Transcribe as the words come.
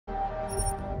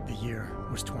year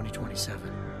was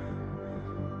 2027.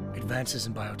 Advances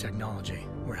in biotechnology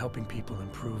were helping people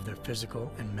improve their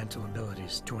physical and mental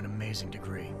abilities to an amazing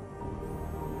degree.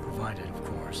 Provided, of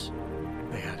course,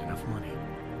 they had enough money.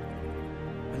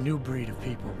 A new breed of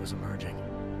people was emerging,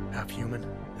 half human,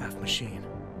 half machine.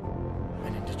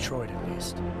 And in Detroit, at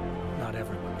least, not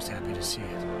everyone was happy to see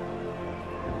it.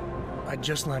 I'd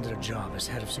just landed a job as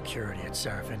head of security at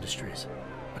Sarif Industries,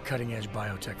 a cutting-edge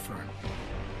biotech firm.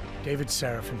 David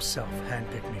Sarif himself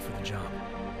handpicked me for the job,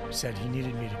 said he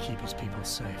needed me to keep his people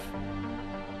safe.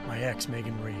 My ex,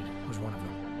 Megan Reed, was one of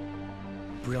them.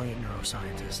 Brilliant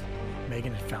neuroscientist,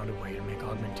 Megan had found a way to make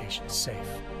augmentation safe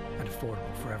and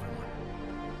affordable for everyone.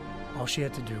 All she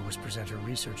had to do was present her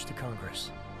research to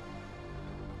Congress.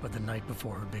 But the night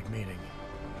before her big meeting,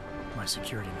 my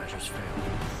security measures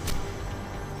failed.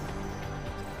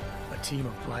 A team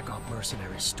of Black Op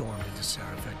mercenaries stormed into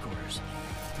Sarif headquarters,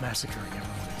 massacring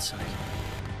everyone in sight.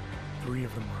 3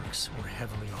 of the mercs were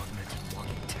heavily augmented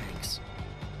walking tanks.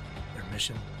 Their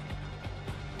mission?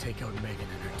 Take out Megan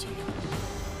and her team.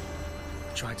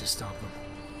 I tried to stop them,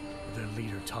 but their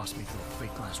leader tossed me through a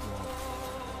plate glass wall.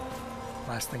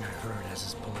 Last thing I heard as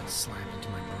his bullets slammed into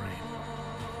my brain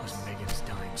was Megan's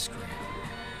dying scream.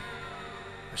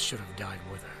 I should have died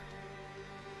with her.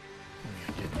 Only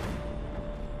I didn't.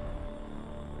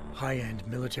 High-end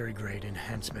military-grade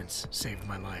enhancements saved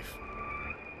my life.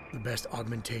 The best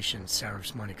augmentation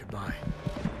Sarif's money could buy.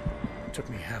 It took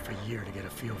me half a year to get a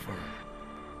feel for her.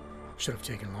 Should have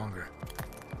taken longer.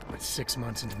 But 6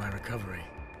 months into my recovery,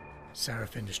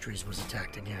 Sarif Industries was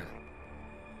attacked again.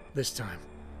 This time,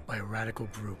 by a radical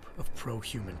group of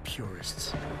pro-human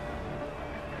purists.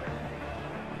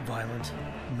 Violent,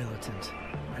 militant,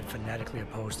 and fanatically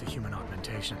opposed to human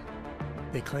augmentation.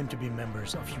 They claimed to be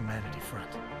members of Humanity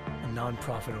Front, a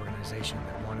non-profit organization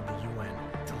that wanted the UN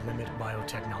to limit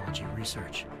biotechnology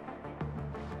research.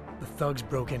 The thugs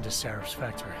broke into Sarif's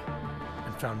factory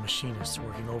and found machinists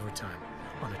working overtime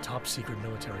on a top-secret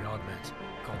military augment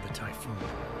called the Typhoon.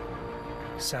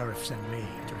 Sarif sent me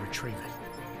to retrieve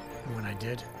it, and when I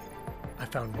did, I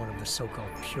found one of the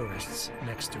so-called purists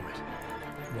next to it,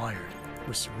 wired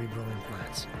with cerebral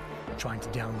implants, trying to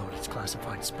download its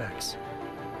classified specs.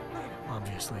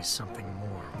 Obviously, something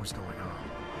more was going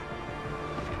on.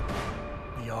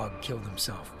 The AUG killed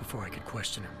himself before I could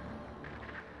question him.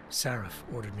 Sarif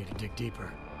ordered me to dig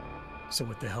deeper, so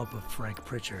with the help of Frank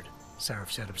Pritchard,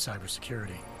 Sarif's head of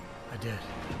cybersecurity, I did.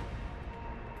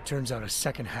 Turns out a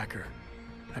second hacker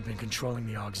had been controlling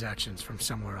the AUG's actions from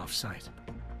somewhere off-site.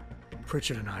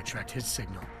 Pritchard and I tracked his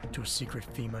signal to a secret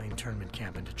FEMA internment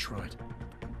camp in Detroit.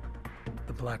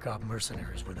 The Black Op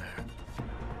mercenaries were there.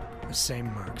 The same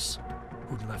mercs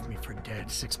who'd left me for dead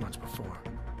 6 months before.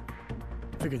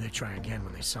 Figured they'd try again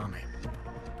when they saw me.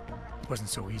 It wasn't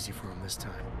so easy for them this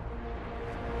time.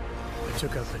 I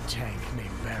took out the tank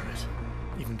named Barrett,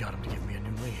 even got him to give me a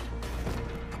new lead.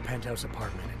 A penthouse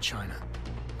apartment in China.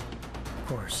 Of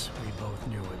course, we both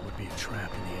knew it would be a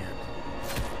trap in the end.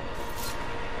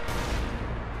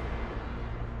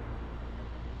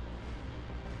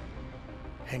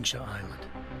 Hengsha Island,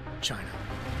 China.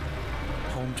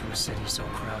 Home to a city so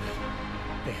crowded,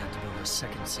 they had to build a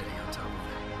second city on top of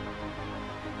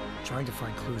it. Trying to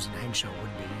find clues in Hengsha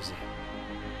wouldn't be easy.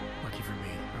 Lucky for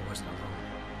me, I wasn't alone.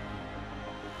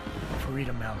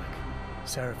 Farida Malik,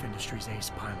 Sarif Industries' ace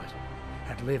pilot,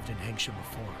 had lived in Hengsha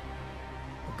before.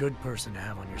 A good person to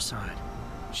have on your side.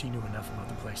 She knew enough about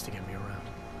the place to get me around.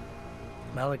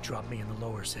 Malik dropped me in the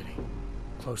lower city,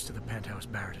 close to the penthouse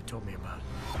Barrett had told me about.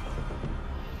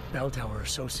 Bell Tower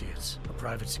Associates, a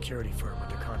private security firm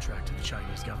under contract to the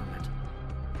Chinese government,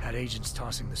 had agents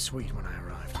tossing the suite when I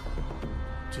arrived.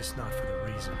 Just not for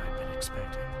the reason I'd been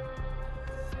expecting.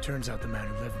 Turns out the man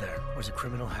who lived there was a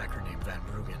criminal hacker named Van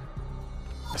Bruggen.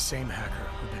 The same hacker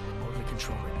who'd been remotely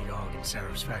controlling the AUG in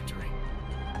Sarif's factory.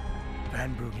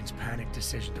 Van Bruggen's panicked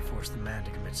decision to force the man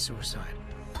to commit suicide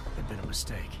had been a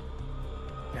mistake.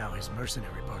 Now his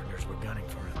mercenary partners were gunning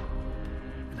for him,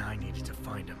 and I needed to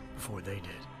find him before they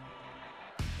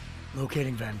did.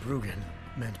 Locating Van Bruggen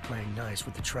meant playing nice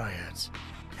with the Triads,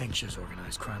 Hengsha's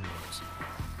organized crime lords.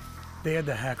 They had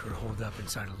the hacker holed up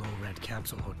inside a low-rent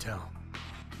capsule hotel.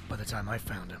 By the time I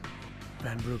found him,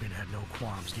 Van Bruggen had no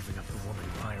qualms giving up the woman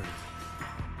who hired him.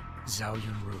 Zhao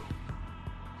Yunru,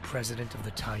 president of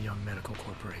the Taiyang Medical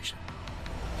Corporation.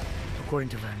 According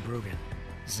to Van Bruggen,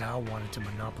 Zhao wanted to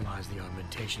monopolize the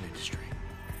augmentation industry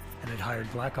and had hired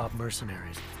Black Op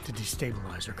mercenaries to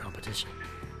destabilize her competition.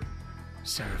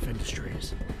 Sarif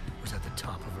Industries was at the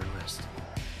top of her list.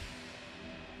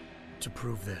 To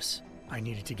prove this, I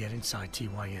needed to get inside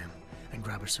TYM and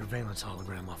grab a surveillance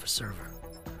hologram off a server.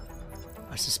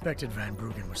 I suspected Van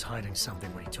Bruggen was hiding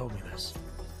something when he told me this,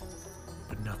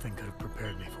 but nothing could have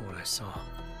prepared me for what I saw.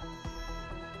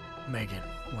 Megan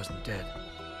wasn't dead.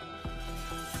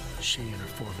 She and her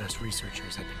 4 best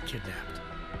researchers had been kidnapped,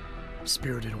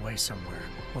 spirited away somewhere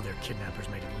while their kidnappers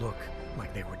made it look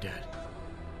like they were dead.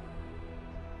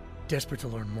 Desperate to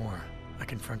learn more, I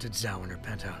confronted Zhao in her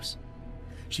penthouse.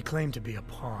 She claimed to be a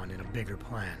pawn in a bigger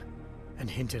plan, and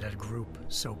hinted at a group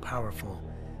so powerful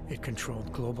it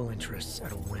controlled global interests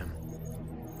at a whim.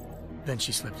 Then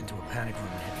she slipped into a panic room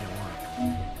and hit the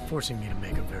alarm, forcing me to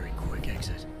make a very quick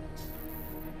exit.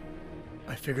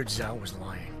 I figured Zhao was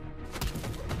lying,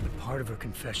 but part of her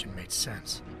confession made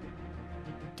sense.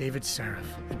 David Sarif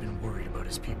had been worried about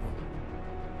his people.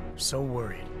 So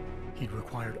worried, he'd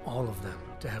required all of them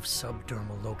to have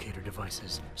subdermal locator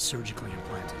devices surgically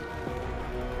implanted.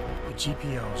 The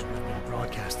GPOs would have been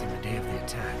broadcasting the day of the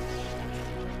attack.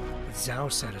 But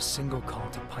Zhao said a single call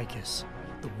to Picus,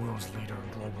 the world's leader in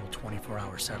global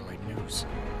 24-hour satellite news,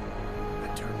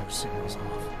 had turned those signals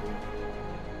off.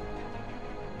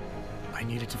 I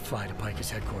needed to fly to Picus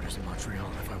headquarters in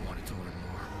Montreal if I wanted to learn more.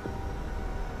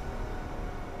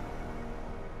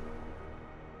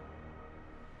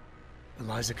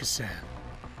 Eliza Cassan,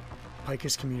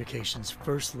 Picus Communications'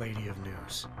 First Lady of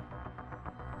News.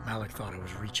 Malik thought I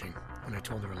was reaching when I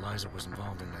told her Eliza was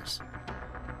involved in this.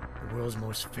 The world's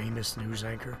most famous news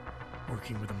anchor,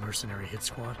 working with a mercenary hit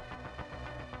squad.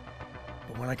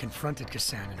 But when I confronted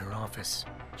Cassan in her office,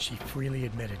 she freely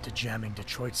admitted to jamming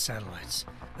Detroit's satellites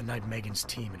the night Megan's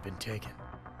team had been taken.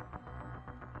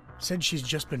 Said she's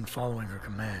just been following her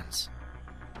commands.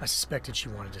 I suspected she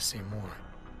wanted to say more.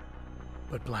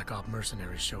 But Black Op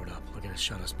mercenaries showed up looking to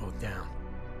shut us both down.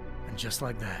 And just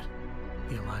like that,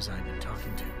 the Eliza I'd been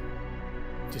talking to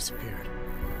disappeared.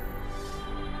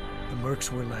 The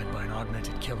Mercs were led by an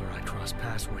augmented killer I'd crossed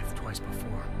paths with twice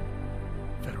before,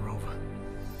 Fedorova,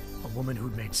 a woman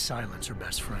who'd made silence her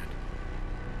best friend.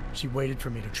 She waited for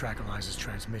me to track Eliza's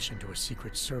transmission to a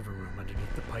secret server room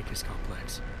underneath the Picus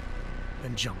complex,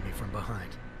 then jumped me from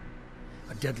behind.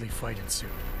 A deadly fight ensued.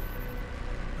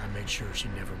 I made sure she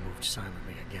never moved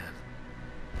silently again.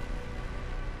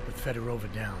 With Fedorova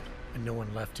down and no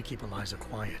one left to keep Eliza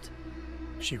quiet,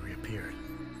 she reappeared.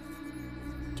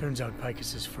 Turns out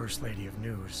Picus's First Lady of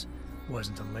News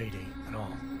wasn't a lady at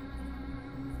all.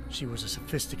 She was a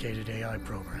sophisticated AI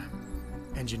program,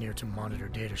 engineered to monitor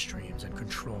data streams and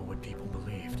control what people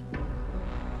believed.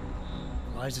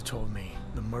 Eliza told me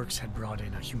the Mercs had brought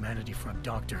in a Humanity Front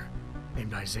doctor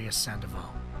named Isaiah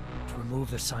Sandoval to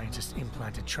remove the scientist's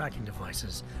implanted tracking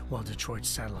devices while Detroit's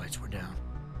satellites were down.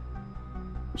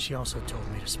 She also told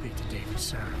me to speak to David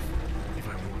Sarif if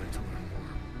I wanted to learn more.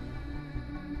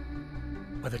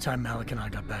 By the time Malik and I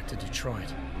got back to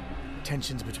Detroit,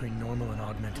 tensions between normal and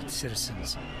augmented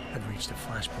citizens had reached a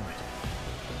flashpoint.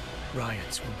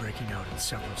 Riots were breaking out in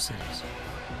several cities,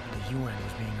 and the UN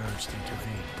was being urged to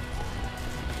intervene.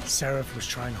 Sarif was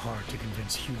trying hard to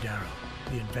convince Hugh Darrow,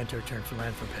 the inventor turned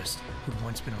philanthropist who'd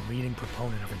once been a leading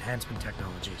proponent of enhancement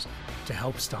technologies, to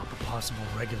help stop a possible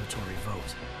regulatory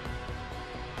vote.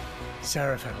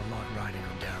 Sarif had a lot riding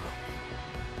on Darrow.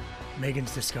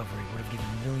 Megan's discovery would have given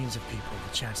millions of people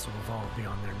the chance to evolve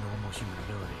beyond their normal human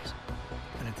abilities,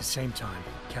 and at the same time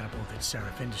catapulted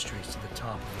Sarif Industries to the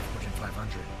top of the Fortune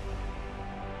 500.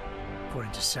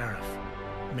 According to Sarif,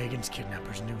 Megan's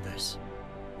kidnappers knew this,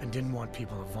 and didn't want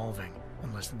people evolving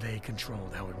unless they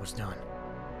controlled how it was done.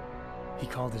 He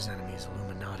called his enemies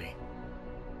Illuminati,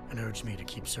 and urged me to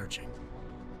keep searching.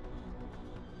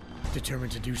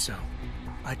 Determined to do so,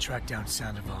 I tracked down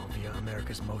Sandoval via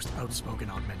America's most outspoken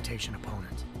augmentation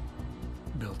opponent,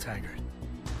 Bill Taggart,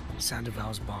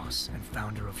 Sandoval's boss and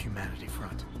founder of Humanity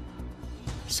Front.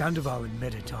 Sandoval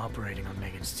admitted to operating on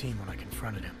Megan's team when I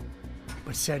confronted him,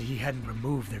 but said he hadn't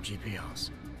removed their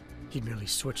GPLs. He'd merely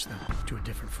switched them to a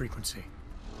different frequency.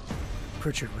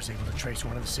 Pritchard was able to trace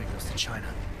one of the signals to China.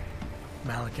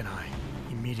 Malik and I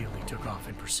immediately took off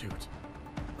in pursuit.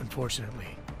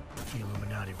 Unfortunately, the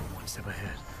Illuminati were one step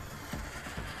ahead.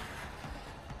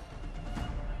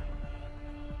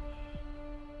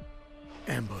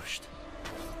 Ambushed.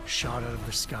 Shot out of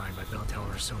the sky by Bell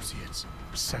Tower Associates,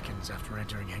 seconds after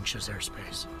entering Hengsha's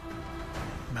airspace.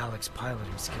 Malik's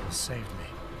piloting skills saved me.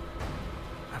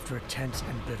 After a tense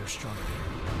and bitter struggle,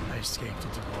 I escaped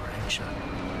into Lower Hengsha.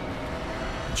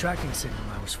 The tracking signal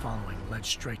I was following led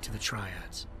straight to the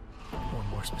Triads, or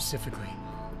more specifically,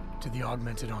 to the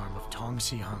augmented arm of Tong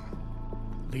Si-hung,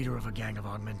 leader of a gang of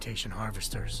augmentation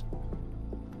harvesters.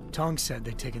 Tong said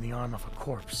they'd taken the arm off a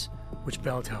corpse, which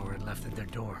Bell Tower had left at their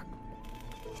door,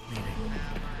 meaning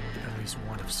at least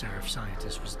one of Sarif's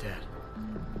scientists was dead.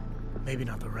 Maybe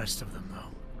not the rest of them,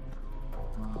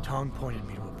 though. Tong pointed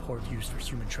me to a port used for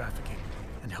human trafficking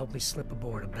and helped me slip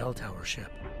aboard a bell tower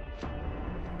ship.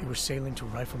 It was sailing to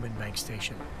Rifleman Bank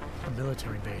Station, a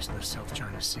military base in the South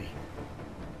China Sea.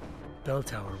 Bell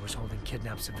Tower was holding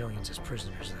kidnapped civilians as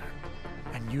prisoners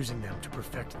there, and using them to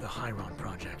perfect the Chiron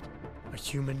Project, a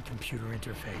human-computer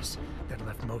interface that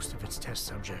left most of its test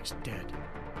subjects dead.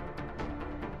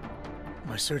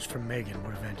 My search for Megan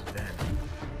would have ended then,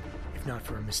 if not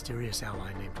for a mysterious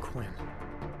ally named Quinn.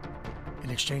 In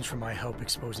exchange for my help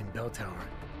exposing Bell Tower,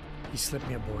 he slipped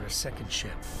me aboard a second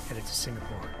ship headed to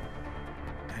Singapore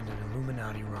and an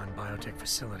Illuminati-run biotech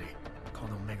facility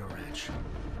called Omega Ranch.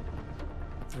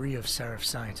 3 of Serif's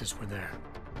scientists were there,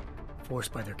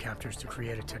 forced by their captors to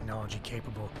create a technology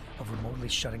capable of remotely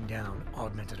shutting down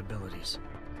augmented abilities.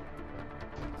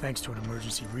 Thanks to an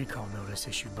emergency recall notice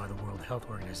issued by the World Health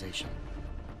Organization,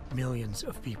 millions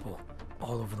of people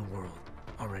all over the world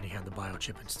already had the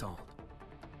biochip installed.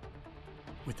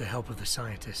 With the help of the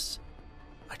scientists,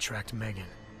 I tracked Megan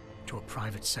to a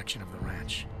private section of the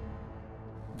ranch.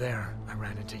 There, I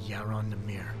ran into Yaron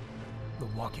Namir, the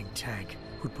walking tank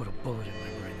who'd put a bullet in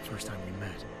my brain the first time we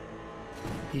met.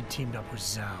 He'd teamed up with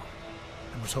Zhao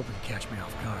and was hoping to catch me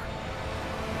off guard.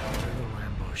 Their little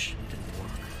ambush didn't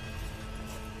work.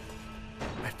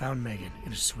 I found Megan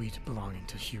in a suite belonging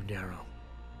to Hugh Darrow,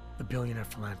 the billionaire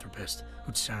philanthropist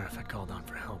who'd Serif had called on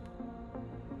for help.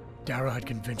 Darrow had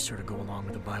convinced her to go along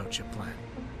with the biochip plan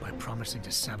by promising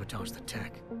to sabotage the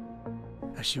tech.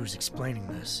 As she was explaining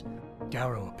this,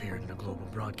 Darrow appeared in a global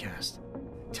broadcast,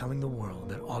 telling the world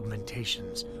that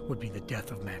augmentations would be the death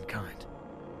of mankind.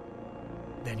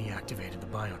 Then he activated the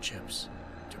biochips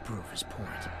to prove his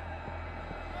point.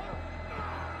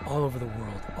 All over the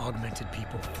world, augmented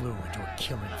people flew into a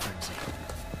killing frenzy.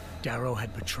 Darrow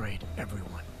had betrayed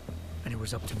everyone, and it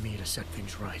was up to me to set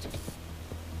things right.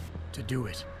 To do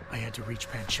it, I had to reach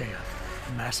Panchaea,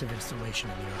 a massive installation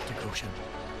in the Arctic Ocean.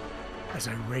 As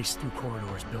I raced through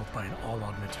corridors built by an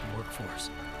all-augmented workforce,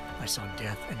 I saw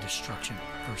death and destruction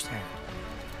firsthand.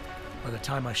 By the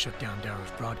time I shut down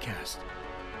Darrow's broadcast,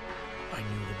 I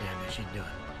knew the damage he'd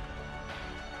done.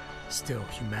 Still,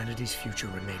 humanity's future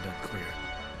remained unclear.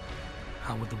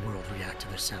 How would the world react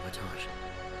to this sabotage?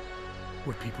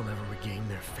 Would people ever regain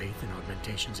their faith in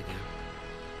augmentations again?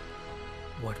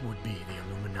 What would be the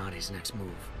Illuminati's next move?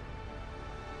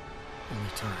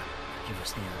 Only time will give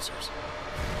us the answers.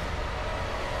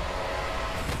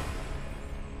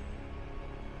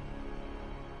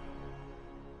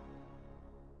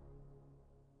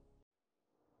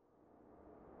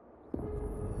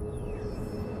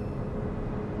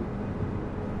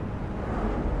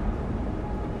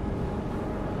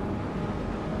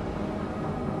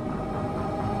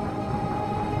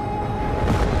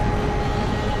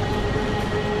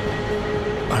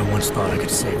 I once thought I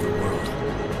could save the world.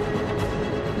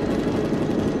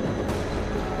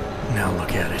 Now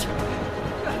look at it.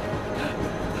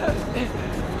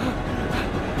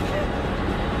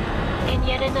 In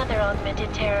yet another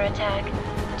augmented terror attack,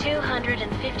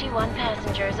 251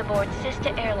 passengers aboard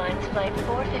Sister Airlines Flight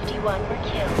 451 were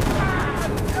killed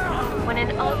when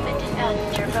an augmented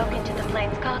passenger broke into the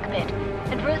plane's cockpit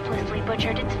and ruthlessly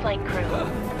butchered its flight crew.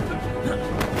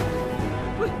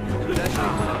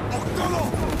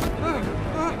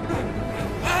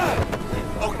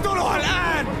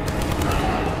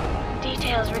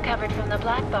 Details recovered from the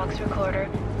black box recorder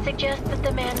suggest that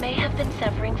the man may have been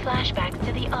suffering flashbacks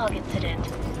to the AUG incident.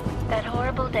 That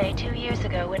horrible day 2 years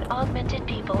ago when augmented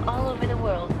people all over the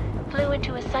world flew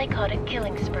into a psychotic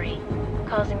killing spree,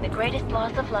 causing the greatest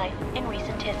loss of life in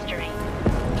recent history.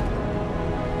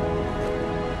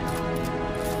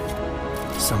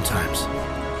 Sometimes,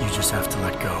 you just have to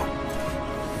let go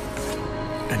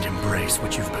and embrace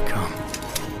what you've become.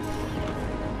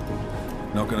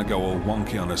 Not gonna go all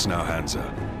wonky on us now, Hansa,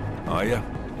 are ya?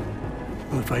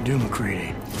 Well, if I do,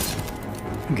 McCready,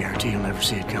 I guarantee you'll never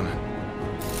see it coming.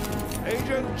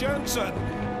 Agent Jensen!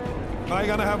 Am I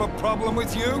gonna have a problem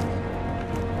with you?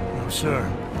 No, sir.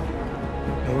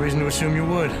 No reason to assume you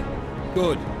would.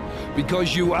 Good,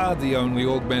 because you are the only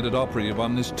augmented operative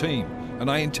on this team, and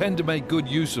I intend to make good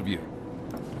use of you.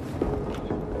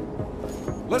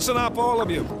 Listen up, all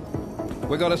of you.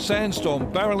 We got a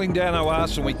sandstorm barreling down our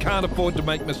arse and we can't afford to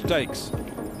make mistakes.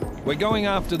 We're going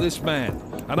after this man,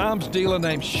 an arms dealer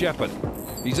named Shepard.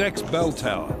 He's ex-Bell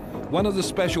Tower, one of the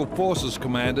Special Forces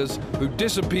commanders who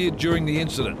disappeared during the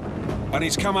incident. And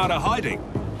he's come out of hiding.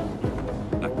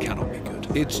 That cannot be good.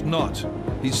 It's not.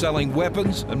 He's selling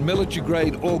weapons and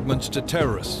military-grade augments to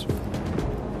terrorists.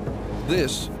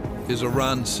 This is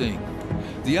Aran Singh,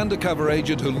 the undercover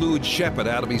agent who lured Shepard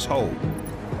out of his hole.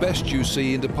 best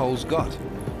UC Interpol's got.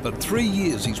 For 3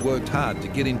 years he's worked hard to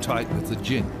get in tight with the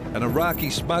Jinn, an Iraqi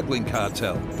smuggling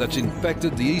cartel that's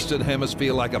infected the Eastern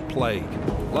Hemisphere like a plague.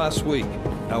 Last week,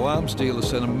 our arms dealer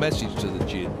sent a message to the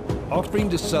Jinn, offering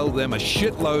to sell them a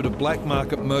shitload of black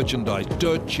market merchandise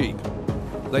dirt cheap.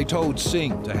 They told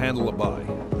Singh to handle the buy.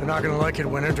 They're not gonna like it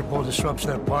when Interpol disrupts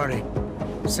their party.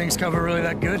 Singh's cover really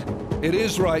that good? It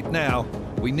is right now.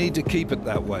 We need to keep it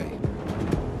that way.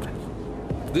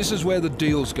 This is where the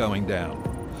deal's going down.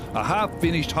 A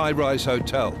half-finished high-rise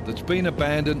hotel that's been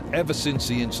abandoned ever since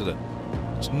the incident.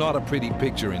 It's not a pretty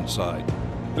picture inside.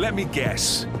 Let me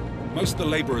guess. Most of the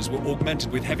laborers were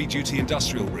augmented with heavy-duty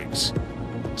industrial rigs.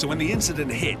 So when the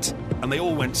incident hit, and they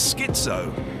all went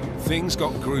schizo, things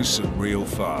got gruesome real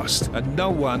fast. And no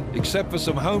one, except for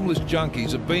some homeless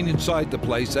junkies, have been inside the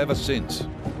place ever since.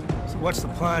 So what's the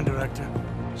plan, Director?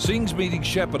 Singh's meeting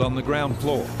Shepard on the ground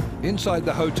floor, inside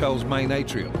the hotel's main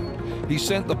atrium. He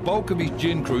sent the bulk of his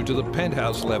Jinn crew to the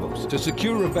penthouse levels to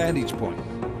secure a vantage point.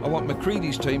 I want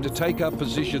McCready's team to take up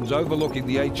positions overlooking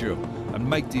the atrium and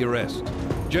make the arrest.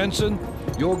 Jensen,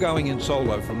 you're going in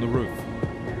solo from the roof.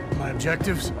 My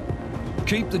objectives?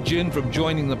 Keep the Jinn from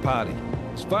joining the party.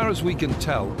 As far as we can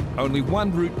tell, only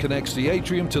one route connects the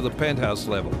atrium to the penthouse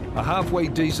level, a halfway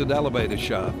decent elevator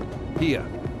shaft. Here.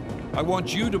 I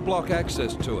want you to block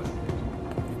access to it.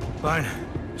 Fine.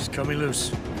 Just cut me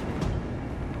loose.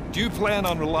 Do you plan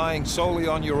on relying solely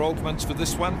on your augments for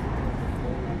this one?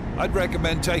 I'd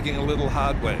recommend taking a little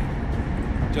hardware,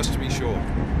 just to be sure.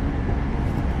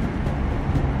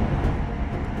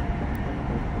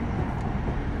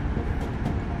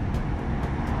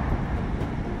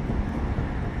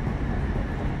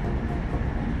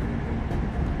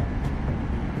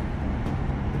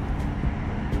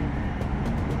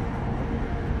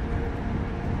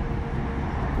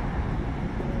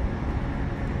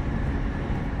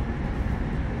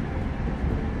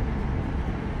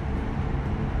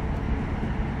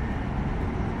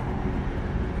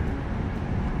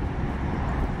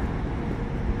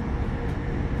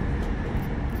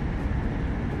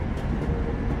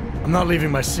 I'm not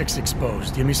leaving my 6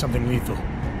 exposed. Give me something lethal.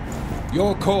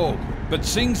 Your call, but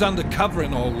Singh's undercover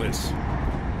in all this.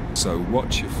 So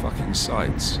watch your fucking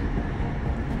sights.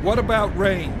 What about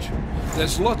range?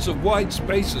 There's lots of wide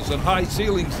spaces and high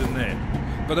ceilings in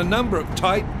there, but a number of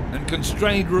tight and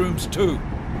constrained rooms too.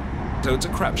 So it's a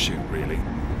crapshoot, really.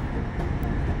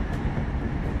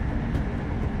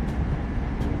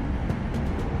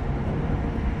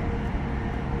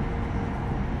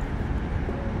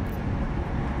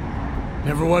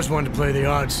 Never was one to play the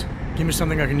odds. Give me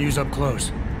something I can use up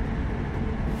close.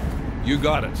 You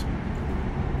got it.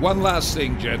 One last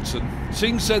thing, Jensen.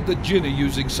 Singh said the Jinn are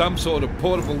using some sort of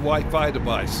portable Wi-Fi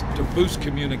device to boost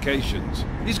communications.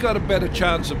 He's got a better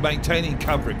chance of maintaining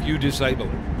cover if you disable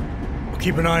it. We'll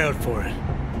keep an eye out for it.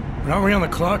 But aren't we on the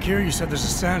clock here? You said there's a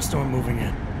sandstorm moving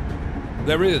in.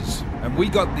 There is, and we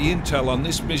got the intel on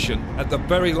this mission at the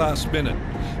very last minute,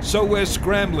 so we're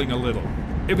scrambling a little.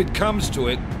 If it comes to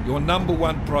it, your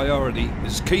 #1 priority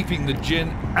is keeping the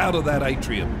Jinn out of that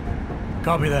atrium.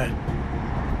 Copy that.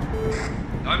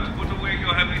 Time to put away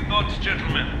your heavy thoughts,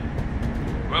 gentlemen.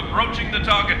 We're approaching the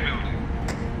target building.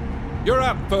 You're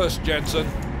up first, Jensen.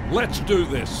 Let's do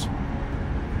this.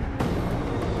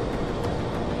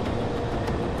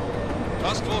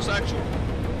 Task Force Actual.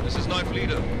 This is Knife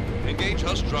Leader. Engage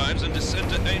Hush drives and descend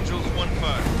to Angels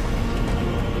 1-5.